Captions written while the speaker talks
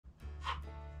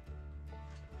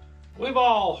We've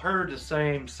all heard the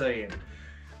same saying.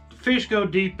 The fish go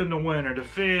deep in the winter. The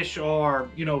fish are,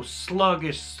 you know,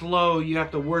 sluggish, slow. You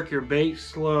have to work your bait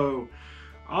slow.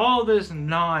 All this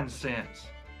nonsense.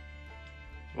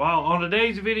 Well, on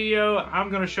today's video, I'm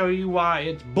going to show you why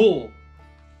it's bull.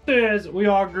 As we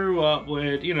all grew up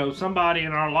with, you know, somebody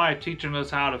in our life teaching us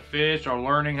how to fish or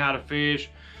learning how to fish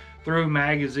through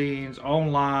magazines,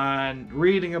 online,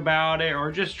 reading about it,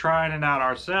 or just trying it out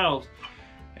ourselves.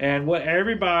 And what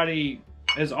everybody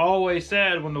has always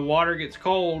said, when the water gets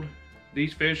cold,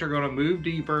 these fish are going to move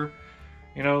deeper.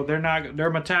 You know, their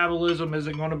metabolism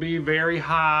isn't going to be very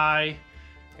high,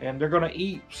 and they're going to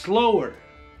eat slower.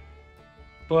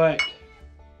 But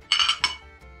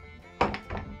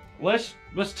let's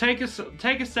take a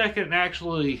second and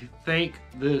actually think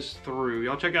this through.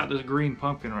 Y'all check out this green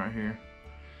pumpkin right here.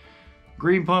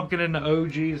 Green pumpkin in the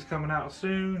OG is coming out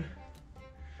soon.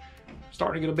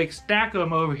 Starting to get a big stack of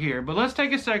them over here. But let's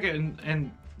take a second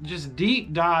and just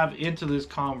deep dive into this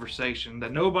conversation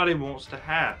that nobody wants to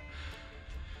have.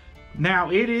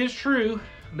 Now, it is true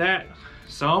that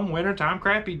some wintertime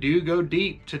crappie do go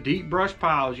deep to deep brush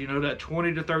piles, you know, that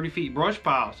 20 to 30 feet brush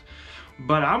piles.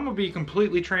 But I'm gonna be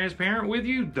completely transparent with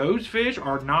you. Those fish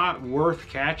are not worth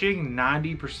catching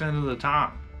 90% of the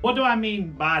time. What do I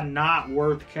mean by not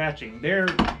worth catching? They're,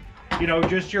 you know,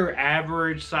 just your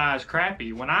average size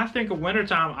crappie. When I think of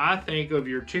wintertime, I think of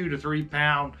your 2 to 3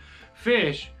 pound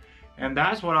fish, and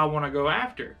that's what I want to go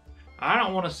after. I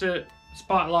don't want to sit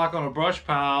spot lock on a brush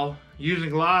pile using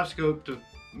Livescope to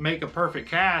make a perfect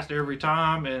cast every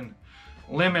time and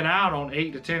limit out on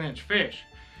 8 to 10 inch fish.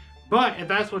 But if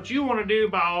that's what you want to do,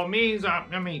 by all means,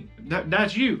 I mean,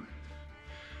 that's you.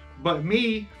 But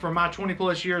me, from my 20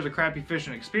 plus years of crappie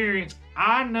fishing experience,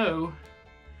 I know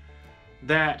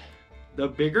that the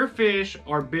bigger fish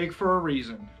are big for a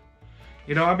reason.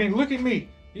 You know, I mean, look at me.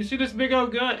 You see this big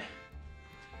old gut?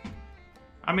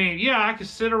 I mean, yeah, I could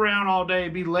sit around all day,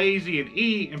 be lazy and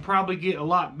eat and probably get a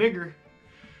lot bigger.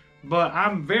 But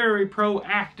I'm very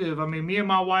proactive. I mean, me and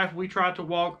my wife, we try to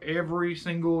walk every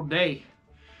single day.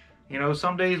 You know,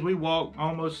 some days we walk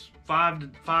almost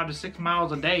 5 to 6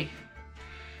 miles a day.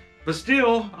 But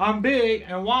still, I'm big,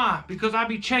 and why? Because I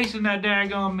be chasing that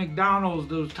daggone McDonald's,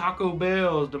 those Taco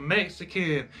Bells, the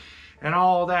Mexican, and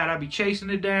all that. I be chasing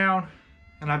it down,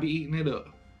 and I be eating it up.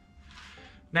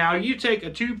 Now, you take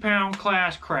a 2 pound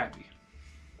class crappie.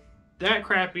 That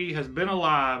crappie has been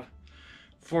alive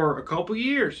for a couple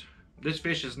years. This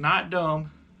fish is not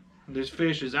dumb. This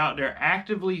fish is out there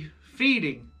actively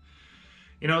feeding.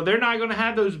 You know, they're not going to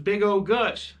have those big old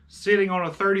guts sitting on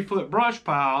a 30-foot brush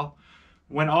pile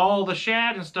when all the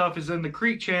shad and stuff is in the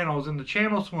creek channels and the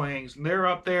channel swings, and they're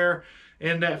up there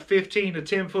in that 15 to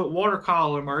 10 foot water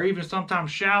column, or even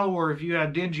sometimes shallower if you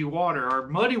have dingy water, or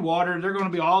muddy water, they're going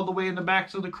to be all the way in the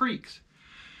backs of the creeks.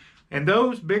 And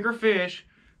those bigger fish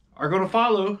are going to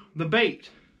follow the bait.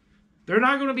 They're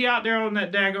not going to be out there on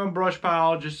that daggone brush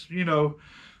pile just, you know,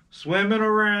 swimming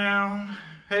around.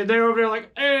 Hey, they're over there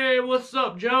like, hey, what's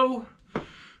up, Joe?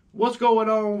 What's going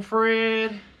on,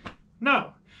 Fred?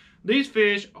 No. These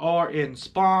fish are in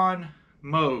spawn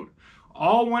mode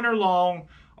all winter long.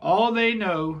 All they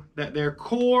know that their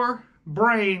core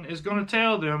brain is going to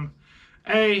tell them,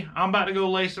 hey, I'm about to go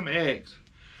lay some eggs.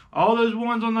 All those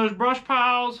ones on those brush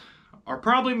piles are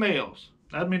probably males.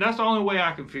 I mean, that's the only way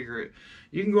I can figure it.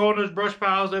 You can go on those brush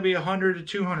piles, there'll be 100 to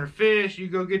 200 fish. You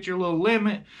go get your little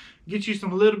limit, get you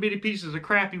some little bitty pieces of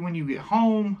crappie when you get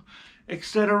home,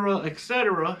 etc.,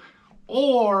 etc.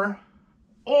 Or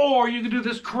you can do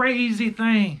this crazy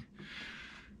thing.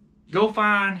 Go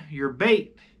find your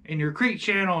bait in your creek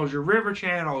channels, your river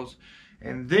channels,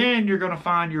 and then you're going to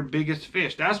find your biggest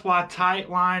fish. That's why tight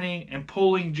lining and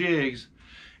pulling jigs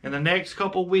in the next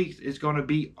couple weeks is going to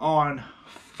be on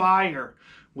fire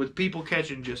with people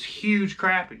catching just huge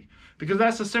crappie. Because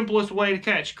that's the simplest way to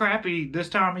catch crappie this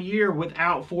time of year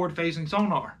without forward-facing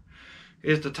sonar,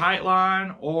 is to tight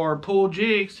line or pull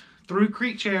jigs through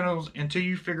creek channels until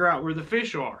you figure out where the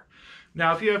fish are.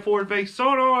 Now, if you have forward-facing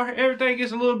sonar, everything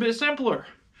gets a little bit simpler.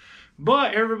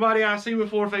 But everybody I see with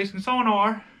forward-facing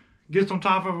sonar gets on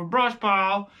top of a brush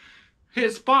pile,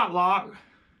 hit spot lock,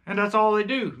 and that's all they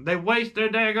do. They waste their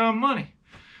daggone money.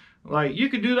 Like, you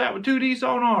could do that with 2D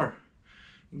sonar.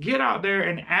 Get out there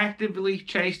and actively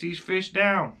chase these fish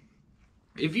down.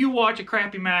 If you watch a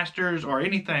Crappie Masters or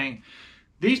anything,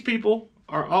 these people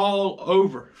are all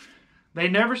over. They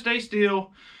never stay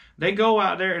still. They go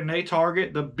out there and they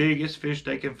target the biggest fish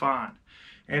they can find.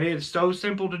 And it's so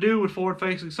simple to do with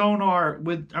forward-facing sonar.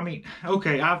 With, I mean,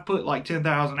 okay, I've put like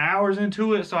 10,000 hours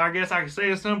into it, so I guess I can say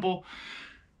it's simple.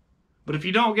 But if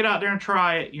you don't get out there and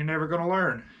try it, you're never going to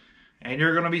learn. and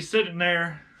you're going to be sitting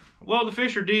there. Well, the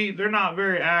fish are deep. They're not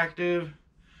very active.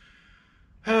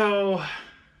 Oh,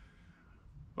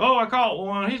 I caught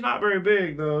one. He's not very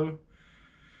big though.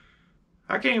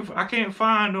 I can't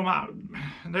find them.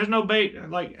 There's no bait.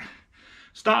 Like,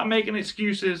 stop making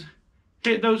excuses.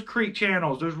 Hit those creek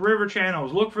channels, those river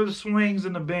channels. Look for the swings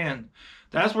in the bend.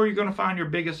 That's where you're going to find your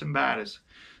biggest and baddest.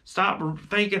 Stop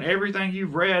thinking everything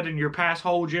you've read in your past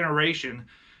whole generation.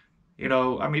 You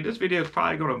know, I mean, this video is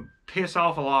probably going to piss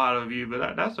off a lot of you,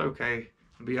 but that's okay,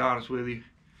 to be honest with you.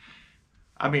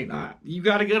 I mean, you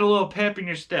got to get a little pep in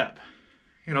your step.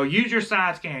 You know, use your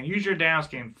side scan, use your down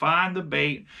scan, find the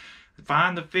bait,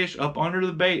 find the fish up under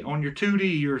the bait on your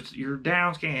 2D, your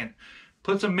down scan.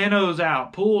 Put some minnows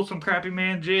out, pull some Crappie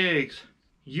Man jigs,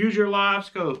 use your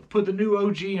Livescope, put the new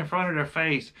OG in front of their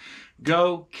face.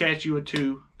 Go catch you a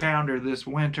 2-pounder this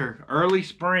winter, early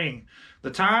spring.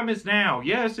 The time is now.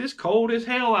 Yes, it's cold as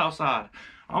hell outside.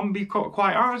 I'm going to be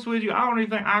quite honest with you. I don't even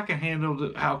think I can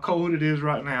handle how cold it is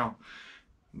right now.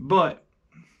 But,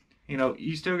 you know,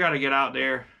 you still got to get out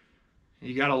there.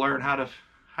 You got to learn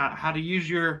how to use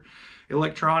your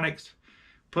electronics.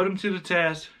 Put them to the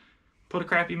test. Put a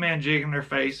Crappie Man jig in their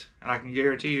face, and I can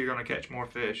guarantee you're going to catch more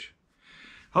fish.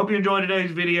 Hope you enjoyed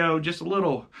today's video. Just a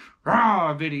little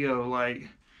raw video. Like,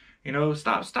 you know,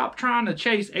 stop trying to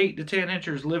chase 8 to 10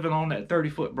 inchers living on that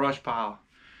 30-foot brush pile.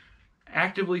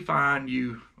 Actively find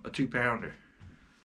you a 2-pounder.